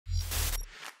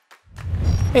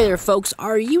Hey there folks,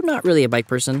 are you not really a bike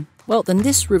person? Well, then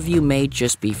this review may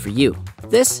just be for you.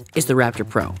 This is the Raptor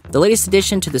Pro, the latest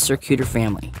addition to the circooter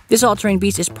family. This all-terrain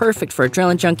beast is perfect for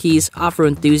adrenaline junkies, off-road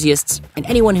enthusiasts, and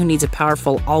anyone who needs a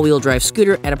powerful all-wheel drive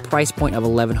scooter at a price point of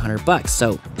 $1,100.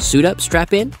 So suit up,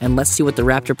 strap in, and let's see what the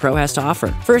Raptor Pro has to offer.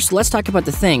 First, let's talk about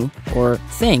the thing, or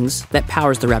things, that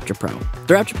powers the Raptor Pro.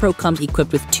 The Raptor Pro comes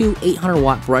equipped with two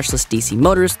 800-watt brushless DC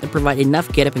motors that provide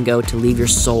enough get up and go to leave your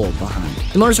soul behind.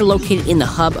 The motors are located in the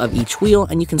hub of each wheel,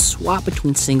 and you can swap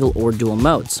between single or dual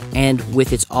modes. And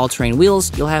with its all-terrain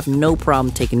wheels, you'll have no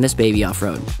problem taking this baby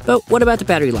off-road. But what about the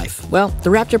battery life? Well, the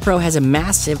Raptor Pro has a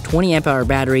massive 20 amp hour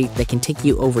battery that can take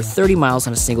you over 30 miles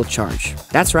on a single charge.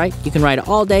 That's right, you can ride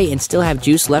all day and still have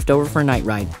juice left over for a night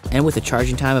ride. And with a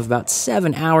charging time of about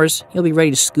 7 hours, you'll be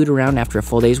ready to scoot around after a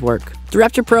full day's work. The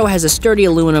Raptor Pro has a sturdy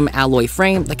aluminum alloy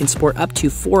frame that can support up to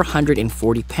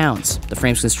 440 pounds. The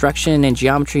frame's construction and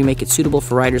geometry make it suitable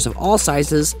for riders of all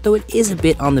sizes, though it is a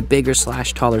bit on the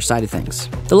bigger/taller side of things.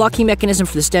 The locking mechanism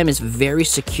for the stem is very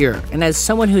secure, and as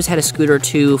someone who's had a scooter or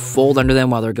two fold under them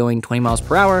while they're going 20 miles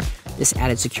per hour, this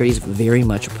added security is very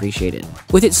much appreciated.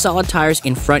 With its solid tires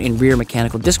in front and rear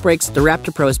mechanical disc brakes, the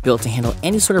Raptor Pro is built to handle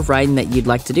any sort of riding that you'd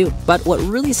like to do. But what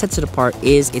really sets it apart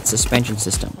is its suspension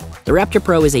system. The Raptor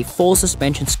Pro is a full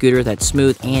suspension scooter that's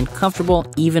smooth and comfortable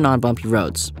even on bumpy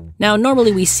roads. Now,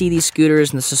 normally we see these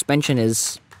scooters and the suspension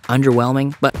is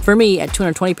underwhelming, but for me, at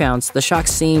 220 pounds, the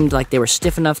shocks seemed like they were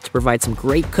stiff enough to provide some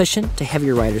great cushion to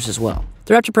heavier riders as well.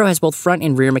 The Raptor Pro has both front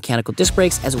and rear mechanical disc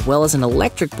brakes as well as an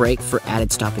electric brake for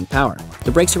added stopping power.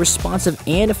 The brakes are responsive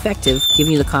and effective,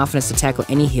 giving you the confidence to tackle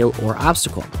any hill or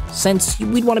obstacle. Since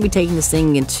we'd want to be taking this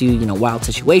thing into, wild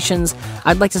situations,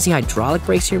 I'd like to see hydraulic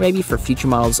brakes here maybe for future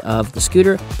models of the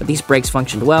scooter, but these brakes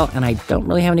functioned well and I don't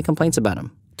really have any complaints about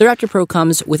them. The Raptor Pro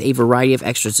comes with a variety of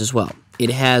extras as well. It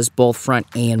has both front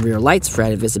and rear lights for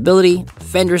added visibility,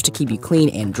 fenders to keep you clean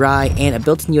and dry, and a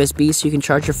built-in USB so you can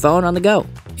charge your phone on the go.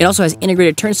 It also has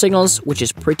integrated turn signals, which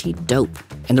is pretty dope.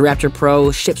 And the Raptor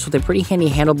Pro ships with a pretty handy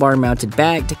handlebar-mounted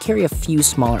bag to carry a few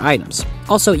smaller items.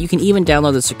 Also, you can even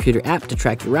download the Circooter app to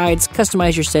track your rides,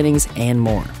 customize your settings, and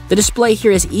more. The display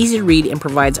here is easy to read and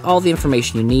provides all the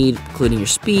information you need, including your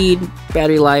speed,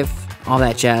 battery life, all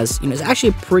that jazz. It's actually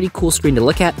a pretty cool screen to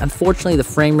look at. Unfortunately, the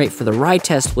frame rate for the ride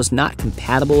test was not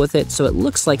compatible with it, so it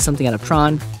looks like something out of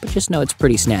Tron, but just know it's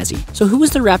pretty snazzy. So who is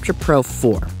the Raptor Pro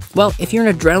for? Well, if you're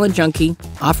an adrenaline junkie,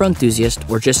 off-road enthusiast,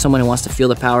 or just someone who wants to feel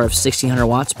the power of 1600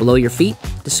 watts below your feet,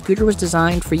 the scooter was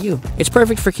designed for you. It's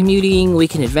perfect for commuting,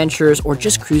 weekend adventures, or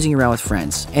just cruising around with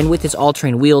friends. And with its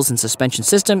all-terrain wheels and suspension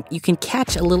system, you can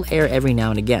catch a little air every now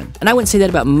and again. And I wouldn't say that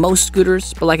about most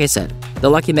scooters, but like I said, the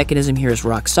locking mechanism here is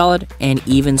rock solid, and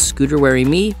even scooter-weary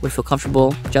me would feel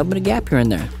comfortable jumping a gap here and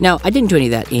there. Now, I didn't do any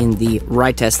of that in the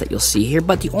ride test that you'll see here,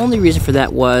 but the only reason for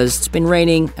that was it's been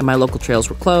raining and my local trails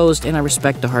were closed, and I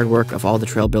respect the hard work of all the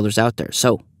trail builders out there.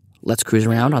 So let's cruise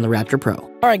around on the Raptor Pro.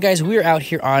 All right, guys, we're out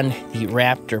here on the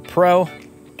Raptor Pro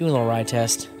doing a little ride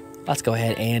test. Let's go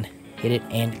ahead and hit it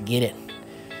and get it.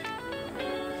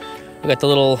 We got the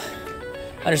little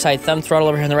underside thumb throttle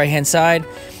over here on the right-hand side.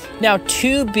 Now,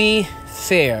 to be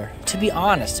fair, to be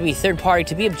honest, to be third party,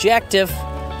 to be objective,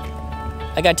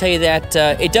 I gotta tell you that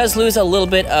it does lose a little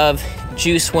bit of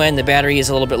juice when the battery is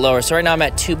a little bit lower. So right now I'm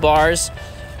at 2 bars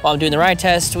while I'm doing the ride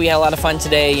test. We had a lot of fun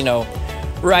today,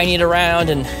 riding it around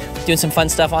and doing some fun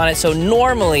stuff on it. So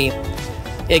normally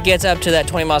it gets up to that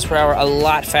 20 miles per hour a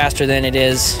lot faster than it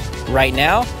is right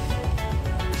now.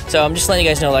 So I'm just letting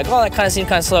you guys know, that kind of seemed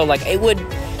kind of slow. It would,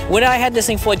 when I had this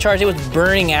thing fully charged, it was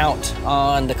burning out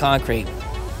on the concrete,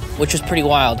 which was pretty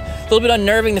wild. A little bit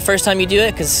unnerving the first time you do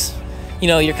it because,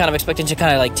 you're kind of expecting to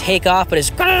kind of take off, but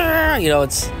it's,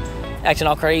 it's acting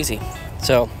all crazy.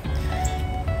 So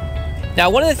now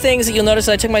one of the things that you'll notice is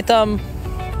I took my thumb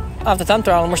off the thumb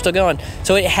throttle and we're still going.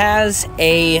 So it has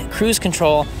a cruise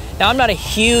control. Now I'm not a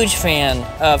huge fan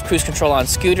of cruise control on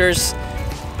scooters.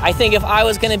 I think if I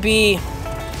was gonna be,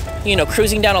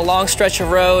 cruising down a long stretch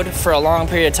of road for a long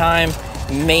period of time,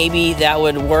 maybe that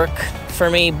would work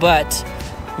for me, but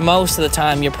most of the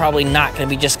time you're probably not gonna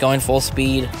be just going full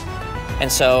speed.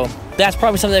 And so that's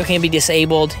probably something that can be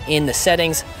disabled in the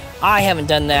settings. I haven't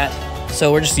done that,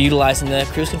 so we're just utilizing the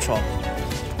cruise control.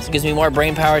 So it gives me more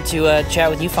brain power to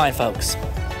chat with you fine folks.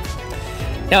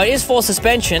 Now it is full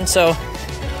suspension, so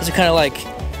as you kind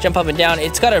of jump up and down,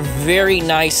 it's got a very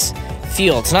nice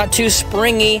feel. It's not too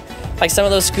springy like some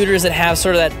of those scooters that have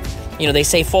sort of that, they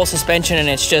say full suspension and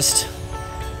it's just,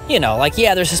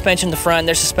 yeah, there's suspension in the front,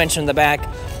 there's suspension in the back,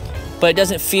 but it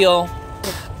doesn't feel,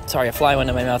 sorry, a fly went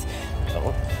in my mouth.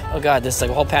 Oh God, this is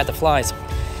like a whole path of flies.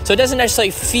 So it doesn't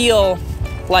necessarily feel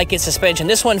like its suspension.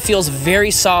 This one feels very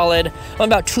solid. I'm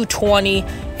about 220,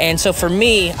 and so for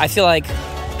me, I feel like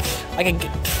I can.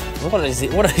 What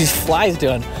are these flies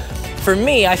doing? For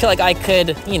me, I feel like I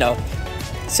could, you know,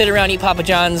 sit around, eat Papa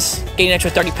John's, gain an extra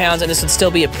 30 pounds, and this would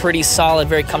still be a pretty solid,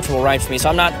 very comfortable ride for me. So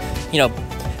I'm not, you know,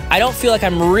 I don't feel like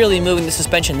I'm really moving the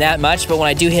suspension that much, but when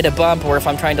I do hit a bump, or if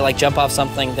I'm trying to like jump off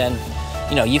something, then,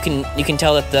 you know, you can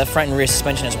tell that the front and rear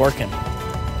suspension is working.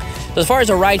 So as far as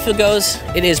a ride feel goes,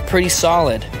 it is pretty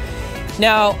solid.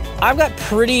 Now, I've got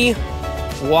pretty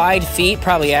wide feet,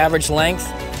 probably average length,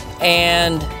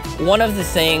 and one of the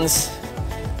things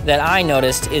that I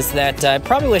noticed is that I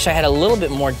probably wish I had a little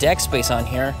bit more deck space on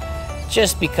here,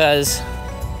 just because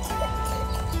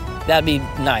that'd be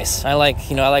nice. I like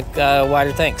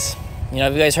wider things. You know,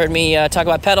 if you guys heard me talk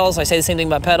about pedals, I say the same thing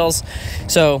about pedals.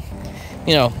 So,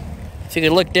 you know, if you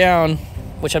could look down,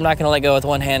 which I'm not gonna let go with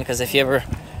one hand, because if you ever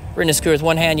ridden a scooter with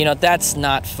one hand, you know, that's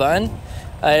not fun.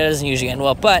 It doesn't usually end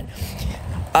well, but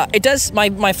it does,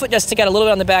 my foot does stick out a little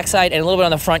bit on the backside and a little bit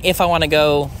on the front if I wanna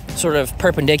go sort of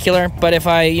perpendicular. But if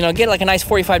I, you know, get like a nice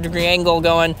 45-degree angle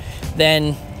going,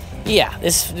 then yeah,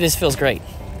 this feels great.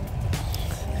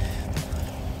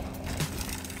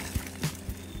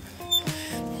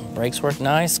 Brakes work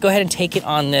nice. Go ahead and take it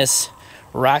on this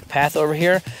rock path over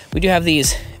here. We do have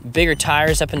these bigger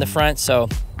tires up in the front, so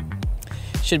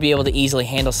should be able to easily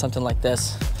handle something like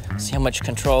this. See how much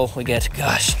control we get.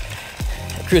 Gosh,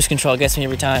 cruise control gets me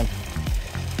every time.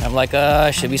 I'm like,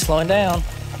 I should be slowing down.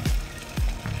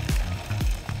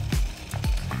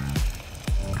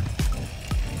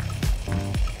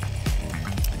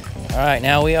 All right,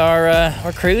 now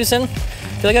we're cruising. I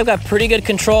feel like I've got pretty good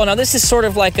control. Now this is sort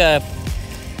of like a,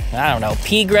 I don't know,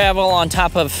 pea gravel on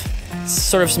top of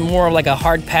sort of some more of like a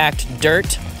hard packed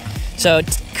dirt. So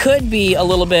it could be a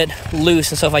little bit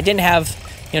loose. And so if I didn't have,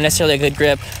 you know, necessarily a good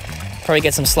grip, probably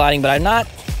get some sliding, but I'm not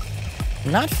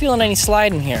feeling any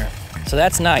sliding here. So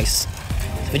that's nice.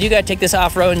 If you do gotta take this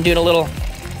off-road and do a little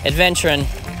adventuring,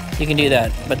 you can do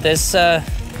that. But this, yeah,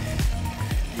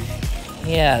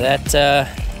 that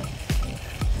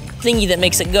thingy that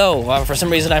makes it go. Well, for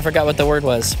some reason, I forgot what the word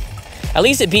was. At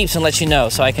least it beeps and lets you know,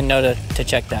 so I can know to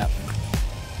check that.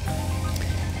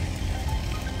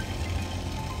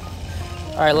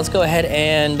 All right, let's go ahead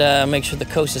and make sure the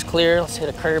coast is clear. Let's hit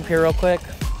a curb here real quick.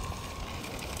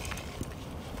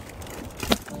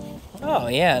 Oh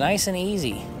yeah, nice and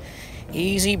easy.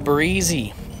 Easy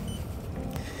breezy.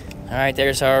 All right,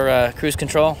 there's our cruise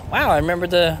control. Wow, I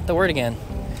remembered the word again.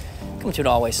 Come to an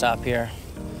all-way stop here.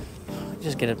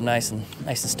 Just get it nice and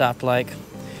stopped like.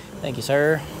 Thank you,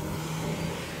 sir.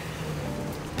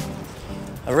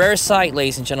 A rare sight,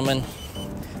 ladies and gentlemen.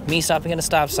 Me stopping at a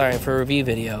stop sign for a review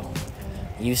video.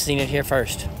 You've seen it here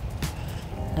first.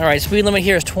 All right, speed limit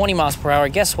here is 20 miles per hour.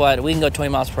 Guess what? We can go 20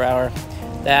 miles per hour.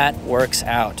 That works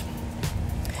out.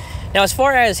 Now, as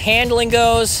far as handling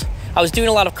goes, I was doing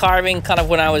a lot of carving kind of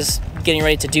when I was getting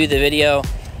ready to do the video,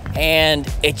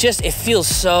 and it feels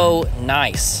so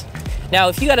nice. Now,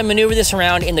 if you got to maneuver this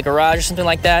around in the garage or something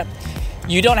like that,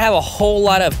 you don't have a whole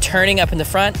lot of turning up in the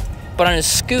front, but on a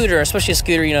scooter, especially a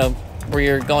scooter, you know, where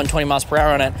you're going 20 miles per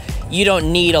hour on it, you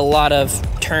don't need a lot of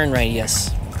turn radius,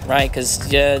 right? Because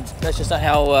that's just not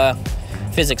how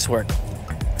physics work. Go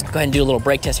ahead and do a little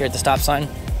brake test here at the stop sign.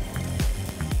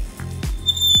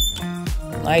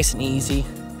 Nice and easy.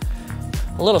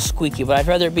 A little squeaky, but I'd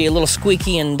rather it be a little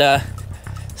squeaky and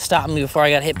stop me before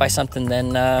I got hit by something than,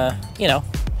 you know,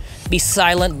 be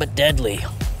silent but deadly.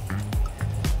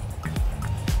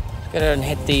 Go ahead and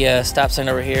hit the stop sign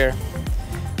over here,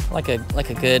 like a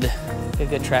good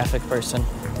traffic person.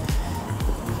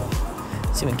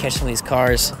 See if we can catch some of these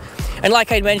cars. And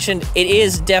like I mentioned, it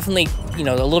is definitely, you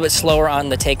know, a little bit slower on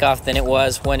the takeoff than it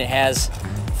was when it has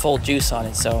full juice on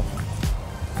it. So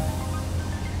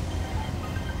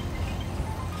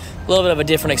a little bit of a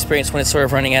different experience when it's sort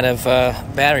of running out of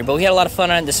battery. But we had a lot of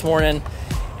fun on it this morning,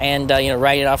 and you know,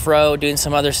 riding it off road, doing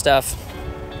some other stuff.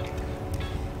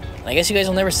 I guess you guys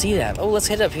will never see that. Oh, let's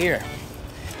head up here.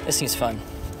 This seems fun.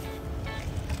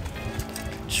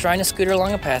 Just trying to scooter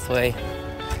along a pathway.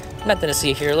 Nothing to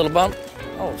see here. A little bump.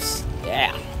 Oh,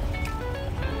 yeah.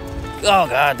 Oh,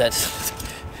 God, that's...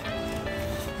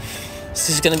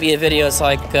 This is going to be a video. It's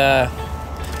like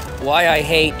why I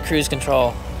hate cruise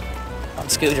control on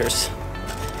scooters.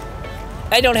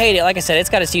 I don't hate it. Like I said,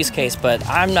 it's got its use case, but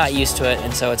I'm not used to it,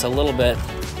 and so it's a little bit...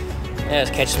 Yeah,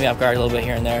 it catches me off guard a little bit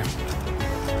here and there.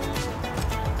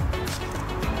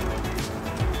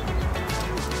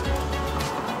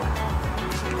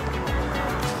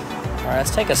 All right,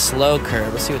 let's take a slow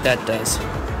curve. Let's see what that does.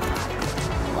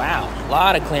 Wow, a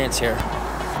lot of clearance here.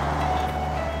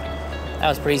 That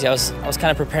was pretty easy. I was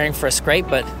kind of preparing for a scrape,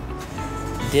 but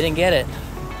didn't get it.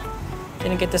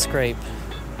 Didn't get the scrape.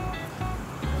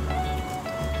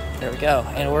 There we go,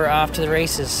 and we're off to the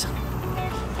races.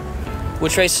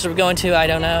 Which races are we going to? I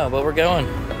don't know, but we're going.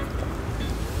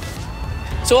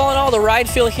 So all in all, the ride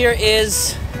feel here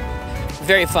is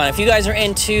very fun. If you guys are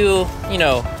into, you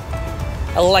know,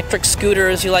 electric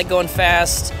scooters, you like going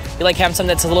fast, you like having something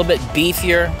that's a little bit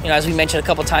beefier, you know, as we mentioned a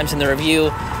couple times in the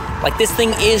review, like this thing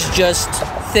is just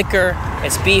thicker,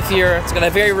 it's beefier, it's got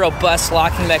a very robust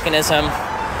locking mechanism.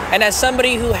 And as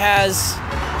somebody who has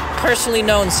personally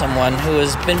known someone who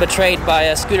has been betrayed by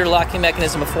a scooter locking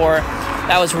mechanism before,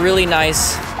 that was really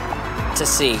nice to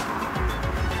see.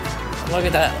 Look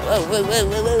at that. Whoa, whoa, whoa,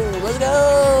 whoa, whoa. Let's go.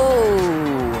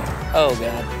 Oh,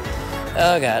 God.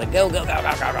 Oh, God. Go, go, go,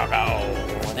 go, go, go,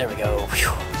 go. There we go.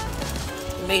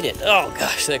 Whew. Made it. Oh,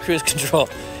 gosh, that cruise control.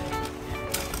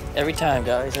 Every time,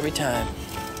 guys, every time.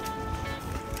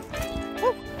 Woo.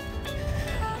 All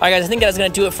right, guys, I think that's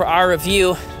going to do it for our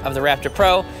review of the Raptor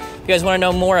Pro. If you guys want to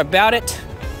know more about it,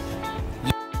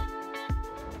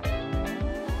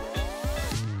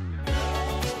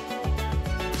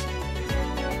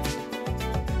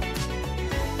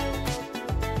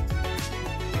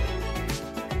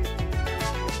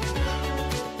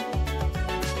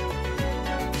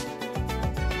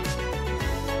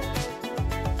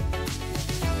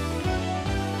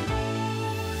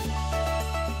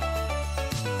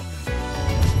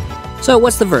 so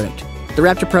what's the verdict? The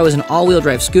Raptor Pro is an all-wheel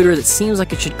drive scooter that seems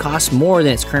like it should cost more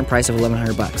than its current price of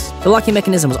 $1,100. The locking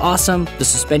mechanism was awesome, the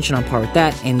suspension on par with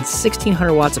that, and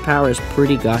 1,600 watts of power is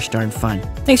pretty gosh darn fun.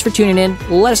 Thanks for tuning in.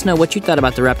 Let us know what you thought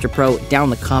about the Raptor Pro down in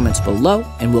the comments below,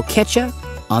 and we'll catch ya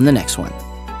on the next one.